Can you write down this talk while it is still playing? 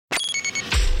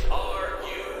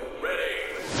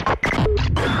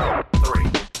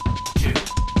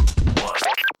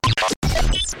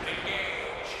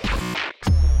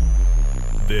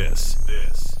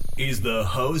is the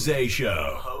Jose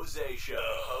Show.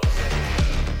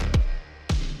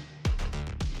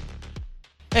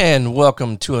 And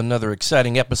welcome to another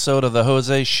exciting episode of the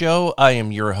Jose Show. I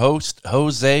am your host,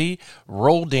 Jose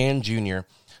Roldan Jr.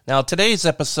 Now, today's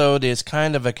episode is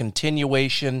kind of a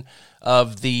continuation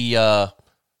of the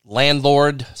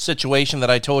landlord situation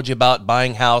that I told you about,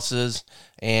 buying houses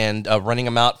and renting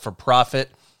them out for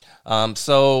profit.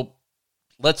 So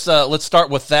let's start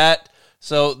with that.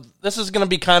 So this is going to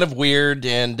be kind of weird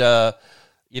and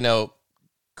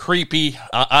creepy.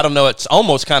 I don't know. It's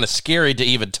almost kind of scary to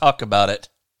even talk about it.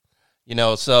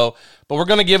 But we're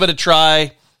going to give it a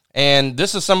try, and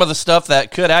this is some of the stuff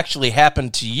that could actually happen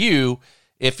to you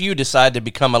if you decide to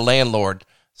become a landlord.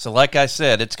 So like I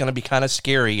said, it's going to be kind of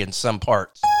scary in some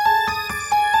parts.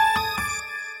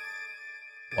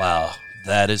 Wow,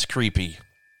 that is creepy.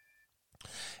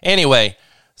 Anyway,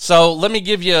 so let me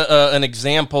give you an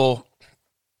example.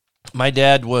 My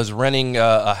dad was renting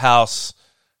a house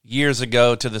years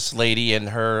ago to this lady and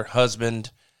her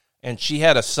husband, and she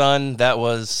had a son that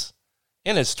was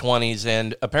in his 20s,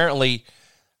 and apparently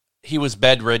he was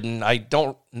bedridden. I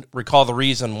don't recall the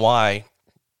reason why.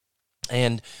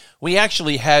 And we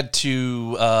actually had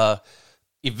to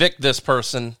evict this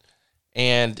person,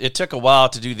 and it took a while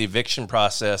to do the eviction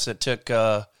process. It took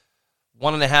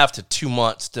 1.5 to 2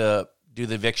 months to do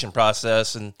the eviction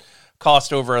process and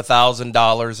cost over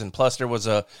 $1,000. And plus there was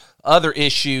a other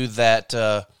issue that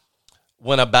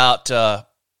went about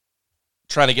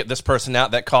trying to get this person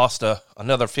out that cost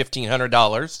another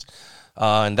 $1,500,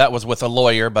 and that was with a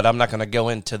lawyer, but I'm not going to go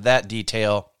into that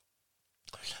detail.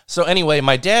 So anyway,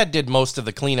 my dad did most of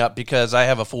the cleanup because I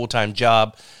have a full-time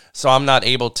job, so I'm not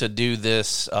able to do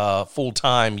this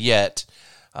full-time yet.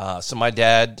 So my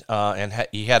dad,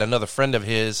 he had another friend of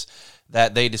his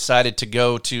that they decided to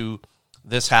go to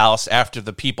this house after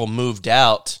the people moved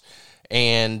out,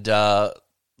 and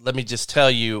let me just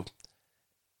tell you,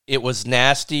 it was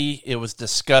nasty, it was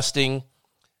disgusting,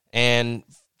 and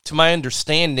to my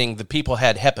understanding, the people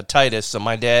had hepatitis, so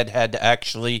my dad had to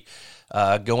actually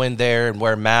go in there and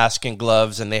wear masks and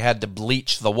gloves, and they had to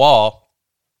bleach the wall.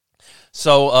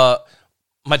 So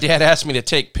my dad asked me to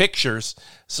take pictures,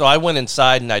 so I went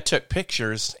inside and I took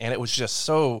pictures, and it was just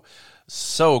so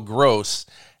gross.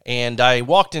 And I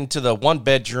walked into the one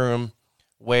bedroom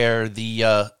where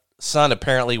the son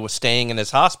apparently was staying in his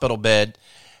hospital bed,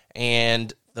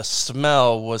 and the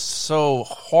smell was so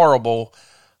horrible,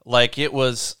 like it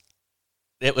was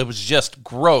just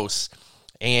gross,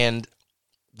 and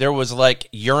there was like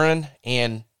urine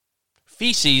and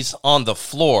feces on the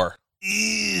floor.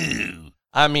 Ew.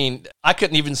 I mean, I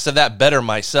couldn't even say that better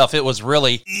myself. It was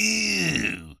really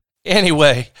ew.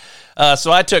 Anyway,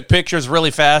 so I took pictures really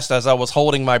fast as I was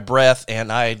holding my breath,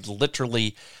 and I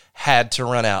literally had to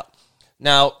run out.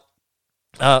 Now,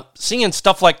 seeing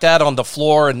stuff like that on the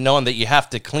floor and knowing that you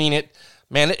have to clean it,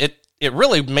 man, it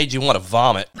really made you want to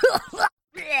vomit.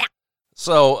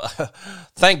 So,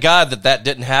 thank God that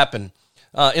didn't happen.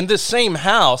 In this same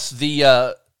house,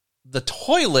 the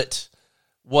toilet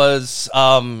was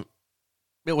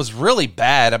it was really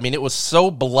bad. I mean, it was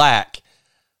so black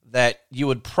that you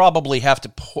would probably have to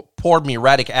pour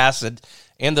muriatic acid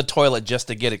in the toilet just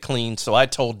to get it clean. So I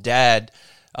told Dad,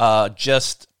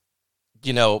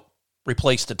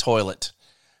 replace the toilet.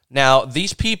 Now,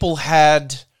 these people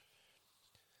had,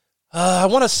 I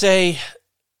want to say,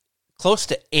 close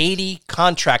to 80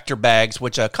 contractor bags,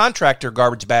 which a contractor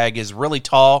garbage bag is really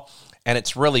tall and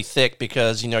it's really thick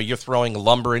because, you're throwing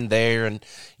lumber in there and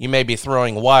you may be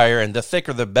throwing wire, and the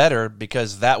thicker the better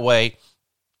because that way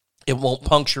it won't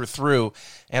puncture through.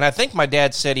 And I think my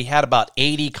dad said he had about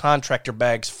 80 contractor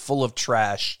bags full of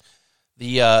trash.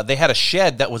 They had a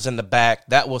shed that was in the back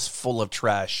that was full of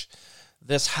trash.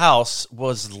 This house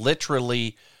was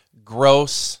literally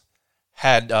gross,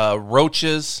 had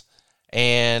roaches,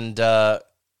 and it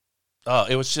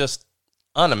was just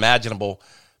unimaginable.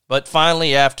 But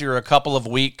finally, after a couple of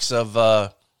weeks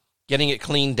of getting it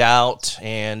cleaned out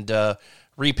and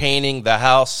repainting, the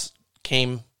house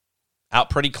came out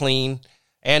pretty clean.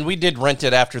 And we did rent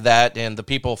it after that, and the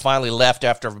people finally left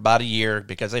after about a year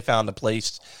because they found a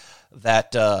place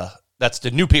that that's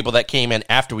the new people that came in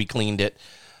after we cleaned it.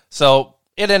 So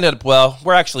it ended up well.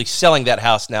 We're actually selling that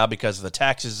house now because the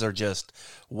taxes are just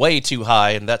way too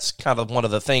high, and that's kind of one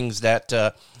of the things that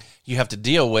you have to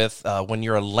deal with when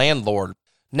you're a landlord.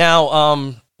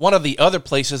 Now, one of the other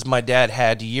places my dad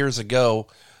had years ago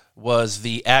was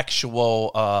the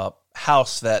actual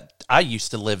house that I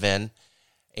used to live in,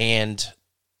 and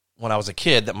when I was a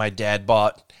kid that my dad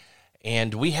bought.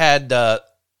 And we had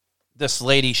this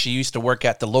lady, she used to work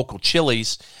at the local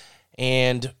Chili's,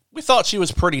 and we thought she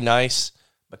was pretty nice,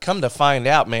 But come to find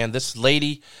out, man, this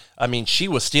lady, I mean, she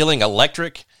was stealing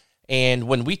electric. And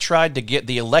when we tried to get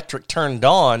the electric turned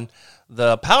on,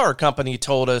 the power company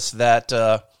told us that,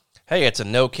 hey, it's a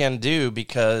no-can-do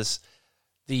because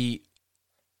I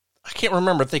can't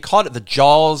remember if they called it the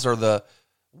jaws or the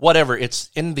whatever. It's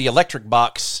in the electric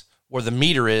box where the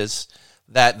meter is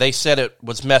that they said it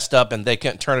was messed up and they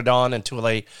couldn't turn it on until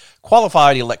a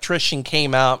qualified electrician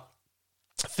came out,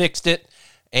 fixed it,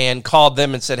 and called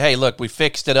them and said, hey, look, we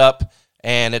fixed it up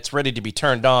and it's ready to be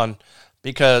turned on.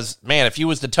 Because, man, if you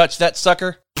was to touch that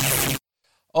sucker,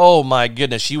 oh my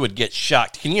goodness, you would get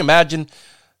shocked. Can you imagine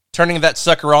turning that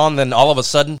sucker on, then all of a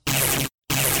sudden?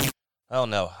 Oh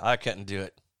no, I couldn't do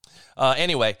it.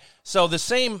 Anyway, so the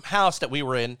same house that we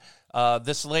were in,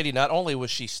 this lady, not only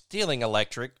was she stealing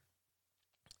electric,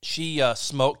 she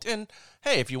smoked. And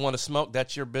hey, if you want to smoke,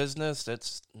 that's your business.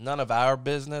 It's none of our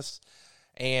business.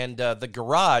 And the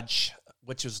garage,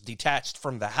 which was detached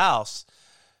from the house,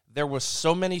 there was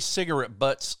so many cigarette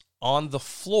butts on the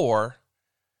floor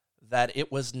that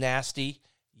it was nasty.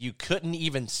 You couldn't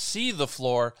even see the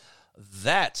floor.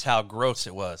 That's how gross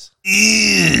it was.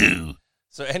 Ew.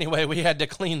 So anyway, we had to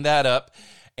clean that up.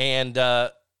 And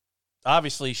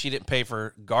obviously she didn't pay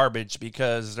for garbage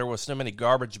because there was so many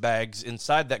garbage bags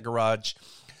inside that garage,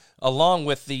 along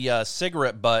with the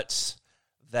cigarette butts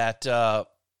that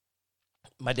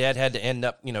my dad had to end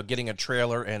up, getting a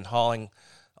trailer and hauling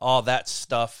all that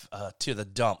stuff to the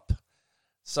dump.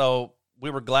 So we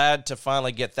were glad to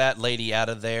finally get that lady out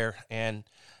of there. And,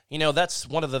 that's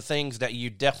one of the things that you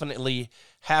definitely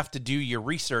have to do your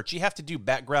research. You have to do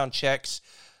background checks,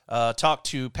 talk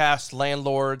to past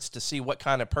landlords to see what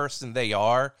kind of person they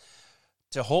are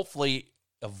to hopefully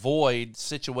avoid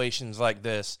situations like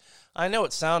this. I know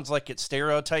it sounds like it's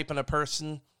stereotyping a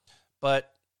person,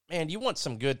 but man, you want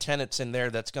some good tenants in there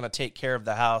that's going to take care of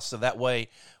the house so that way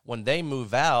when they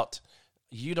move out,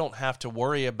 you don't have to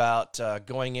worry about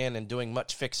going in and doing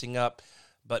much fixing up,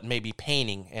 but maybe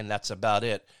painting, and that's about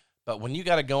it. But when you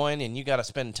got to go in and you got to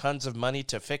spend tons of money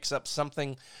to fix up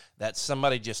something that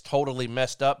somebody just totally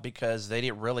messed up because they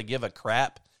didn't really give a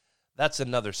crap, that's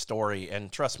another story.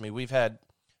 And trust me, we've had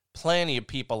plenty of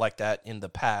people like that in the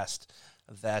past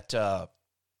that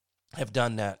have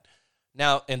done that.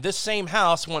 Now, in this same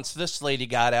house, once this lady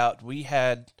got out, we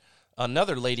had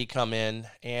another lady come in,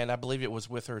 and I believe it was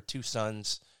with her 2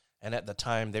 sons, and at the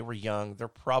time they were young. They're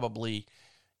probably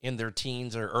in their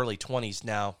teens or early 20s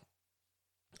now.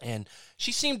 And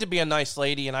she seemed to be a nice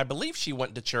lady, and I believe she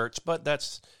went to church, but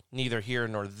that's neither here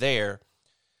nor there.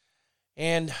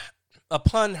 And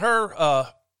upon her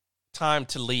time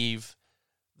to leave,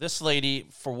 this lady,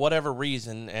 for whatever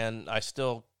reason, and I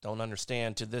still don't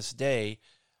understand to this day,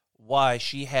 why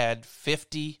she had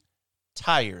 50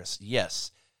 tires.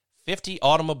 Yes, 50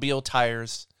 automobile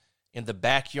tires in the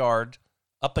backyard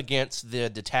up against the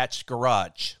detached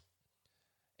garage.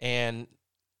 And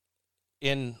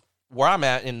in where I'm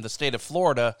at in the state of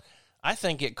Florida, I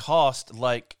think it cost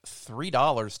like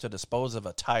 $3 to dispose of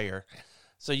a tire.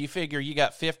 So you figure you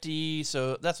got 50,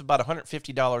 so that's about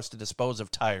 $150 to dispose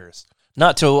of tires.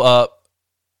 Not to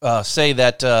say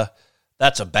that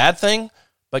that's a bad thing,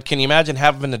 but can you imagine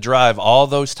having to drive all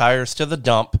those tires to the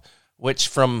dump, which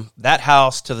from that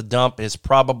house to the dump is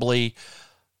probably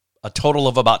a total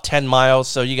of about 10 miles,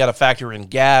 so you got to factor in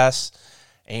gas.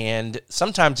 And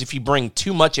sometimes if you bring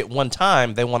too much at one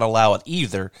time, they won't allow it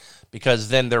either, because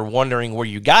then they're wondering where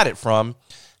you got it from,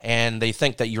 and they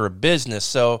think that you're a business.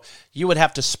 So you would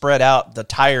have to spread out the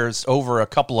tires over a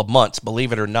couple of months,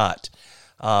 believe it or not.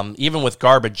 Even with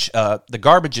garbage, the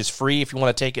garbage is free if you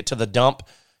want to take it to the dump,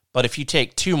 but if you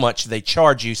take too much, they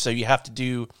charge you, so you have to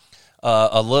do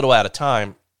a little at a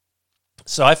time.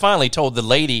 So I finally told the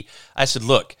lady, I said,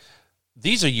 look,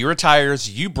 these are your tires.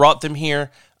 You brought them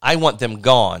here. I want them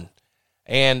gone.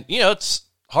 And, it's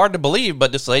hard to believe,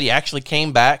 but this lady actually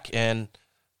came back and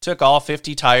took all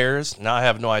 50 tires. Now I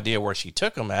have no idea where she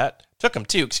took them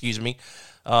to, excuse me.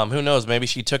 Who knows? Maybe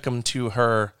she took them to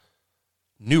her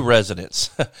new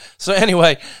residence. So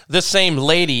anyway, this same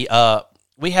lady,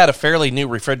 we had a fairly new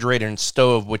refrigerator and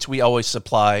stove, which we always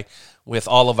supply with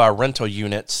all of our rental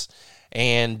units.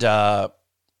 And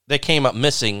they came up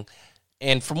missing.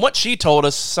 And from what she told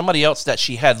us, somebody else that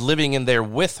she had living in there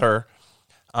with her,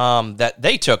 that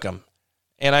they took them.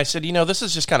 And I said, this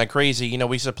is just kind of crazy.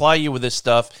 We supply you with this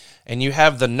stuff, and you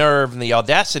have the nerve and the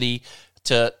audacity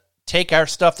to take our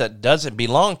stuff that doesn't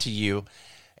belong to you.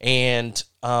 And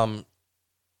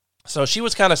so she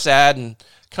was kind of sad and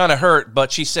kind of hurt,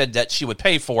 but she said that she would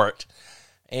pay for it.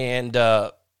 And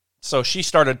so she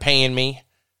started paying me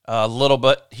a little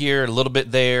bit here, a little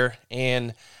bit there.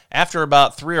 And after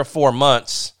about 3 or 4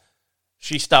 months,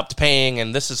 she stopped paying,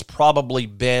 and this has probably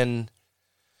been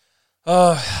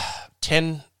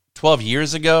 10, 12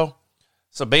 years ago.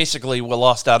 So basically, we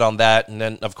lost out on that, and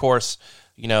then, of course,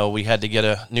 we had to get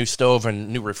a new stove and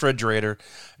new refrigerator.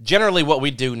 Generally, what we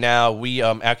do now, we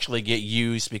actually get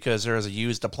used because there is a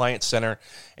used appliance center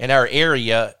in our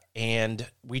area, and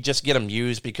we just get them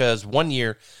used because one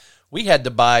year we had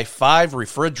to buy 5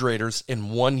 refrigerators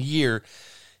in 1 year,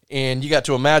 and you got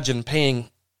to imagine paying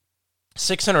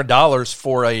 $600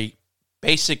 for a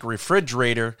basic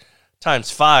refrigerator times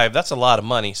 5. That's a lot of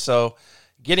money. So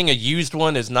getting a used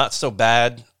one is not so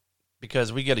bad,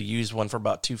 because we get a used one for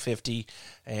about $250,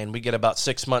 and we get about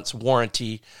 6 months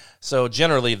warranty. So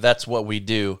generally, that's what we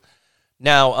do.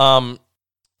 Now,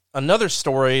 another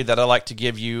story that I like to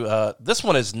give you, this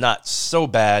one is not so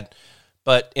bad,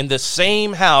 but in the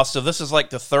same house, so this is like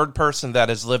the third person that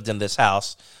has lived in this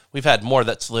house. We've had more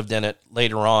that's lived in it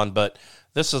later on, but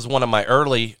this is one of my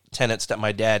early tenants that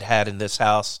my dad had in this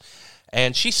house.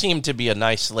 And she seemed to be a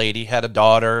nice lady, had a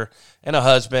daughter and a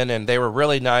husband, and they were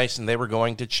really nice, and they were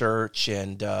going to church.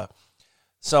 And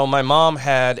so my mom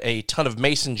had a ton of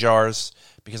mason jars,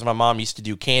 because my mom used to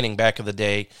do canning back in the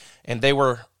day, and they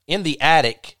were in the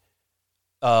attic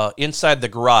inside the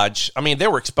garage. I mean, they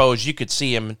were exposed. You could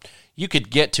see them. You could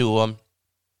get to them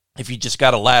if you just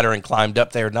got a ladder and climbed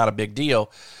up there. Not a big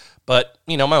deal. But,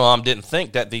 my mom didn't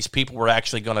think that these people were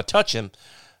actually going to touch him.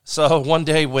 So one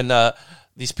day when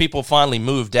these people finally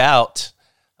moved out,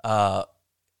 all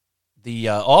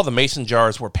the mason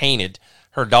jars were painted.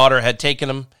 Her daughter had taken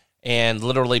them and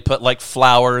literally put like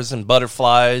flowers and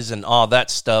butterflies and all that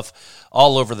stuff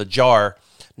all over the jar.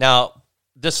 Now,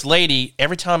 this lady,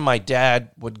 every time my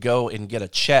dad would go and get a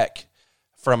check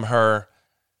from her,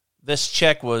 this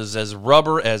check was as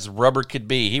rubber could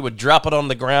be. He would drop it on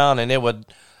the ground and it would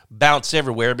bounce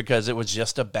everywhere because it was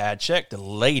just a bad check. The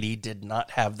lady did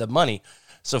not have the money.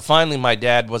 So finally my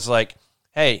dad was like,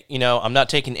 hey, I'm not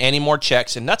taking any more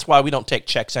checks, and that's why we don't take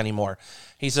checks anymore.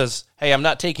 He says, hey, I'm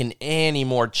not taking any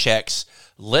more checks.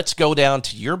 Let's go down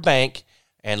to your bank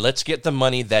and let's get the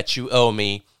money that you owe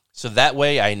me, so that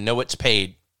way I know it's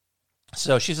paid.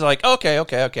 So she's like,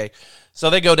 okay. So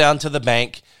they go down to the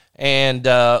bank, and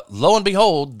lo and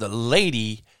behold, the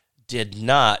lady did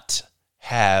not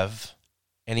have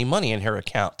any money in her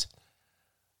account.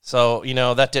 So,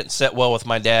 that didn't sit well with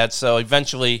my dad. So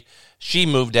eventually she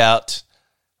moved out.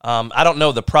 I don't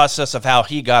know the process of how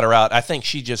he got her out. I think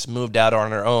she just moved out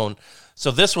on her own.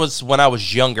 So this was when I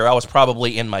was younger. I was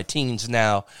probably in my teens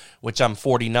now, which I'm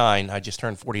 49. I just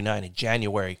turned 49 in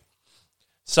January.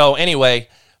 So anyway,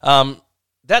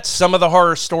 that's some of the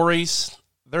horror stories.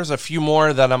 There's a few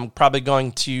more that I'm probably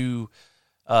going to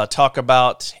talk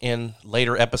about in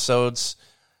later episodes.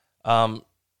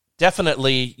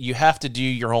 Definitely, you have to do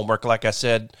your homework. Like I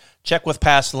said, check with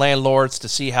past landlords to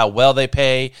see how well they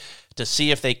pay, to see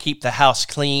if they keep the house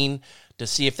clean, to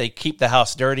see if they keep the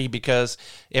house dirty, because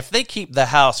if they keep the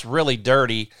house really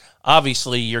dirty,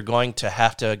 obviously you're going to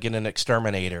have to get an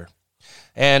exterminator.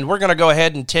 And we're going to go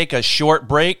ahead and take a short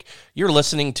break. You're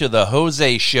listening to The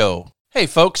Jose Show. Hey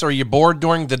folks, are you bored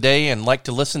during the day and like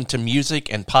to listen to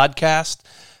music and podcast?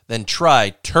 Then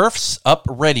try Turfs Up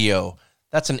Radio.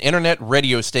 That's an internet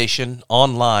radio station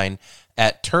online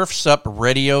at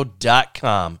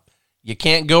turfsupradio.com. You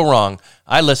can't go wrong.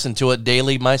 I listen to it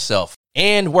daily myself.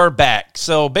 And we're back.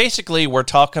 So basically, we're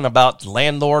talking about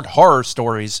landlord horror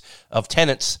stories of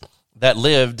tenants that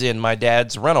lived in my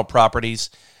dad's rental properties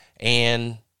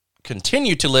and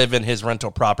continue to live in his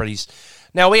rental properties.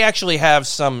 Now, we actually have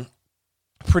some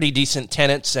pretty decent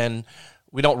tenants, and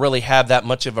we don't really have that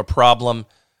much of a problem.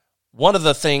 One of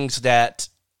the things that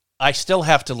I still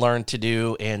have to learn to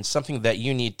do, and something that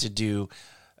you need to do,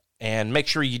 and make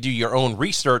sure you do your own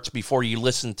research before you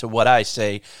listen to what I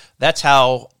say. That's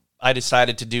how I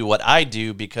decided to do what I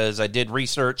do, because I did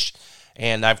research,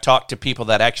 and I've talked to people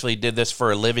that actually did this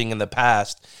for a living in the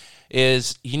past,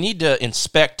 is you need to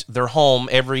inspect their home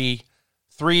every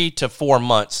 3 to 4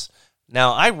 months.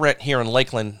 Now, I rent here in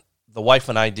Lakeland, the wife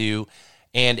and I do,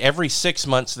 and every 6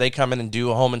 months they come in and do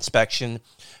a home inspection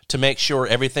to make sure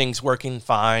everything's working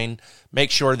fine,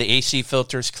 make sure the AC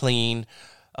filter's clean,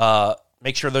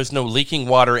 make sure there's no leaking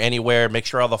water anywhere, make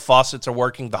sure all the faucets are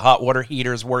working, the hot water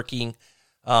heater's working,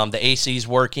 the AC's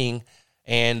working,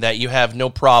 and that you have no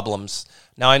problems.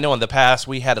 Now, I know in the past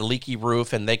we had a leaky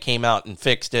roof, and they came out and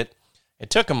fixed it. It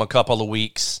took them a couple of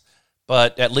weeks,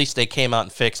 but at least they came out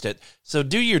and fixed it. So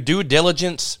do your due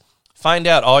diligence. Find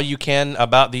out all you can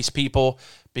about these people,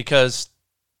 because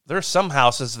there's some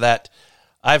houses that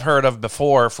I've heard of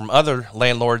before from other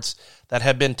landlords that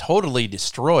have been totally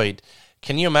destroyed.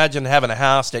 Can you imagine having a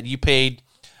house that you paid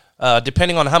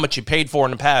depending on how much you paid for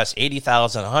in the past, $80,000,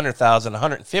 $100,000,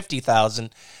 $150,000,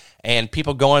 and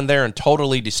people go in there and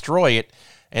totally destroy it.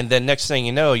 And then next thing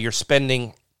you know, you're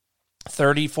spending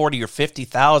 $30,000, $40,000, or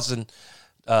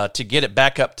 $50,000 to get it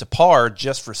back up to par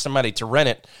just for somebody to rent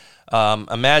it.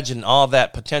 Imagine all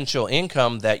that potential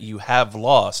income that you have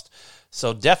lost.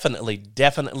 So definitely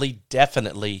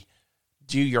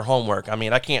do your homework. I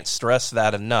mean, I can't stress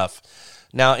that enough.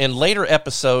 Now, in later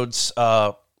episodes,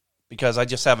 because I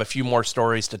just have a few more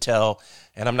stories to tell,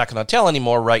 and I'm not going to tell any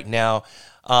more right now,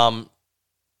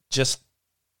 just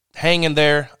hang in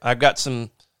there. I've got some,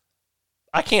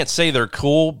 I can't say they're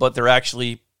cool, but they're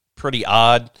actually pretty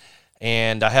odd.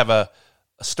 And I have a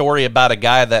story about a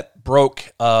guy that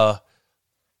broke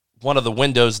one of the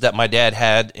windows that my dad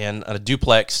had in a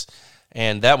duplex,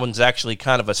 and that one's actually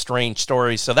kind of a strange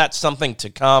story. So that's something to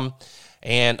come.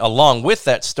 And along with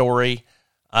that story,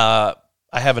 I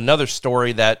have another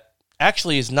story that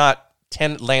actually is not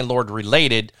tenant landlord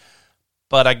related,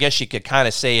 but I guess you could kind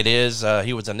of say it is.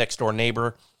 He was a next door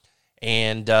neighbor,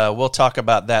 and we'll talk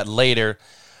about that later.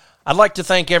 I'd like to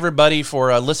thank everybody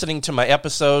for listening to my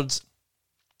episodes.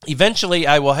 Eventually,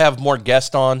 I will have more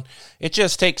guests on. It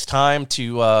just takes time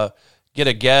to get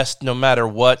a guest, no matter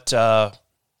what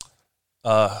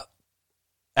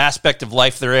aspect of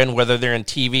life they're in, whether they're in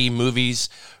TV, movies,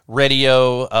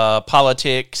 radio,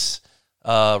 politics,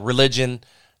 religion.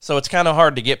 So it's kind of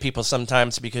hard to get people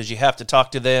sometimes because you have to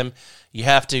talk to them. You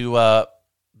have to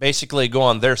basically go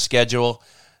on their schedule.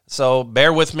 So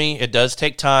bear with me. It does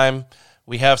take time.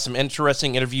 We have some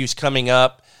interesting interviews coming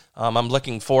up. I'm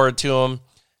looking forward to them.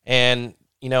 And,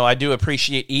 you know, I do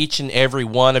appreciate each and every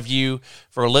one of you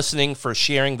for listening, for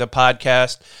sharing the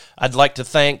podcast. I'd like to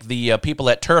thank the people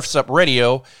at Turfs Up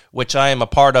Radio, which I am a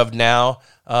part of now,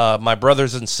 my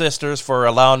brothers and sisters, for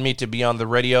allowing me to be on the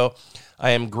radio.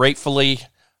 I am gratefully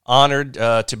honored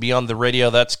to be on the radio.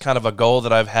 That's kind of a goal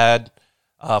that I've had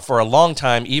for a long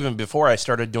time, even before I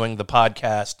started doing the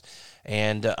podcast.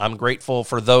 And I'm grateful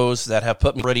for those that have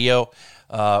put me on radio.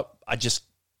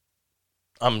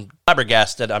 I'm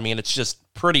flabbergasted. I mean, it's just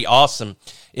pretty awesome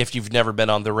if you've never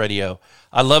been on the radio.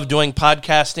 I love doing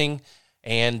podcasting,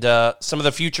 and some of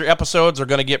the future episodes are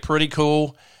going to get pretty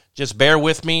cool. Just bear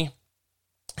with me.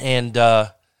 And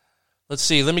let's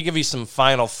see. Let me give you some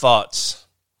final thoughts.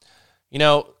 You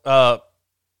know,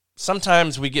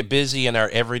 sometimes we get busy in our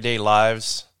everyday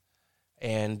lives,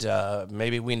 and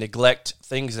maybe we neglect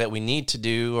things that we need to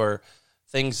do or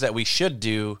things that we should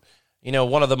do. You know,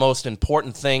 one of the most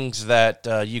important things that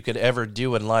you could ever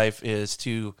do in life is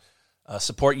to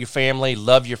support your family,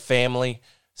 love your family,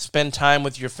 spend time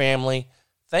with your family,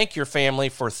 thank your family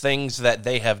for things that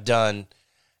they have done.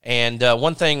 And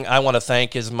one thing I want to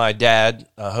thank is my dad,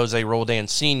 Jose Roldan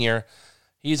Sr.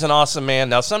 He's an awesome man.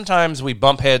 Now, sometimes we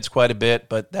bump heads quite a bit,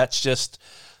 but that's just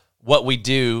what we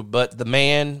do. But the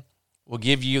man will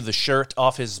give you the shirt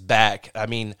off his back. I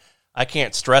mean, I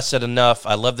can't stress it enough.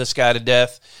 I love this guy to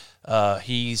death.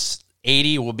 He's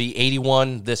 80, will be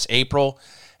 81 this April.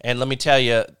 And let me tell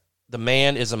you, the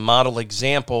man is a model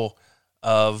example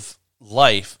of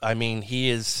life. I mean,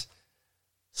 he is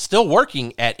still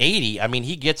working at 80. I mean,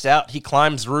 he gets out, he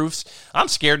climbs roofs. I'm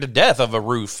scared to death of a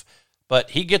roof,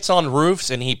 but he gets on roofs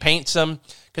and he paints them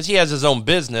because he has his own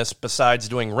business besides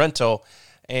doing rental.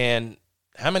 And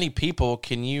how many people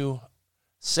can you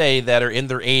say that are in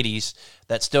their 80s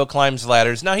that still climbs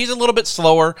ladders? Now, he's a little bit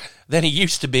slower than he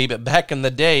used to be, but back in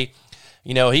the day,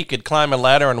 you know, he could climb a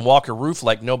ladder and walk a roof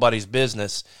like nobody's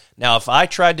business. Now, if I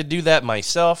tried to do that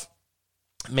myself,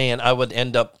 man, I would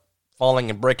end up falling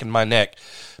and breaking my neck.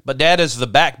 But Dad is the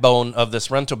backbone of this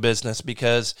rental business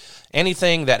because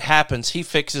anything that happens, he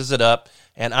fixes it up,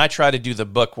 and I try to do the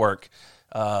bookwork.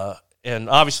 And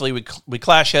obviously, we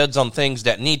clash heads on things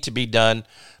that need to be done.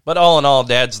 But all in all,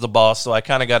 Dad's the boss, so I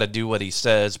kind of got to do what he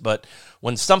says. But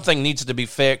when something needs to be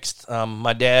fixed,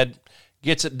 my dad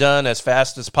gets it done as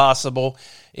fast as possible.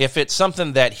 If it's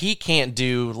something that he can't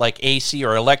do, like AC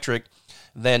or electric,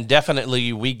 then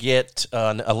definitely we get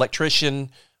an electrician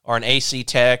or an AC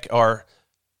tech or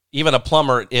even a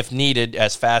plumber if needed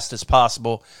as fast as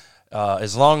possible,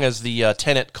 as long as the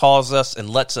tenant calls us and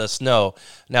lets us know.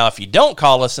 Now, if you don't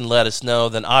call us and let us know,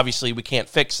 then obviously we can't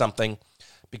fix something.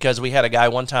 Because we had a guy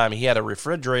one time, he had a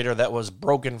refrigerator that was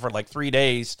broken for like 3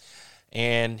 days,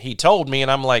 and he told me, and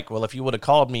I'm like, well, if you would have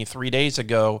called me 3 days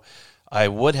ago, I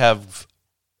would have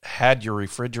had your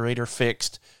refrigerator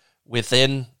fixed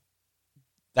within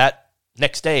that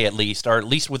next day at least, or at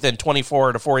least within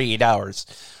 24 to 48 hours.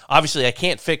 Obviously, I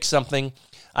can't fix something.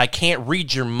 I can't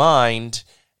read your mind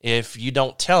if you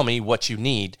don't tell me what you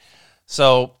need.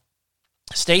 So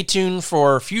Stay tuned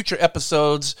for future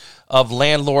episodes of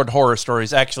Landlord Horror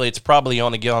Stories. Actually, it's probably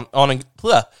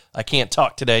I can't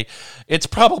talk today. It's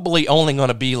probably only going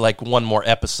to be like one more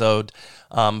episode.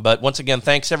 But once again,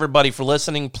 thanks everybody for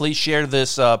listening. Please share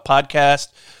this podcast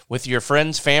with your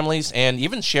friends, families, and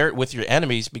even share it with your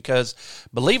enemies because,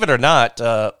 believe it or not,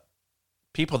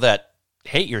 people that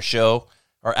hate your show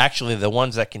are actually the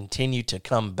ones that continue to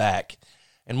come back.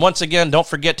 And once again, don't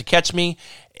forget to catch me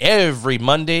every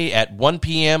Monday at 1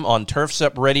 p.m. on Turfs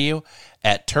Up Radio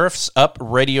at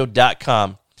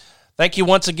turfsupradio.com. Thank you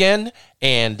once again,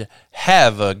 and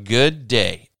have a good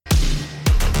day.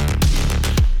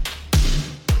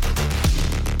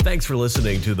 Thanks for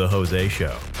listening to The Jose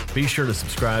Show. Be sure to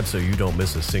subscribe so you don't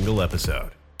miss a single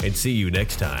episode. And see you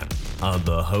next time on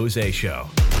The Jose Show.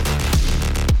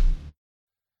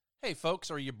 Hey folks,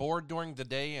 are you bored during the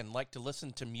day and like to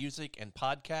listen to music and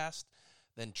podcasts?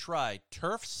 Then try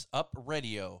Turfs Up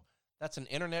Radio. That's an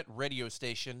internet radio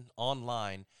station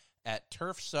online at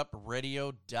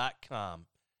turfsupradio.com.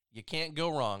 You can't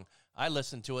go wrong. I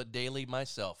listen to it daily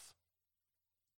myself.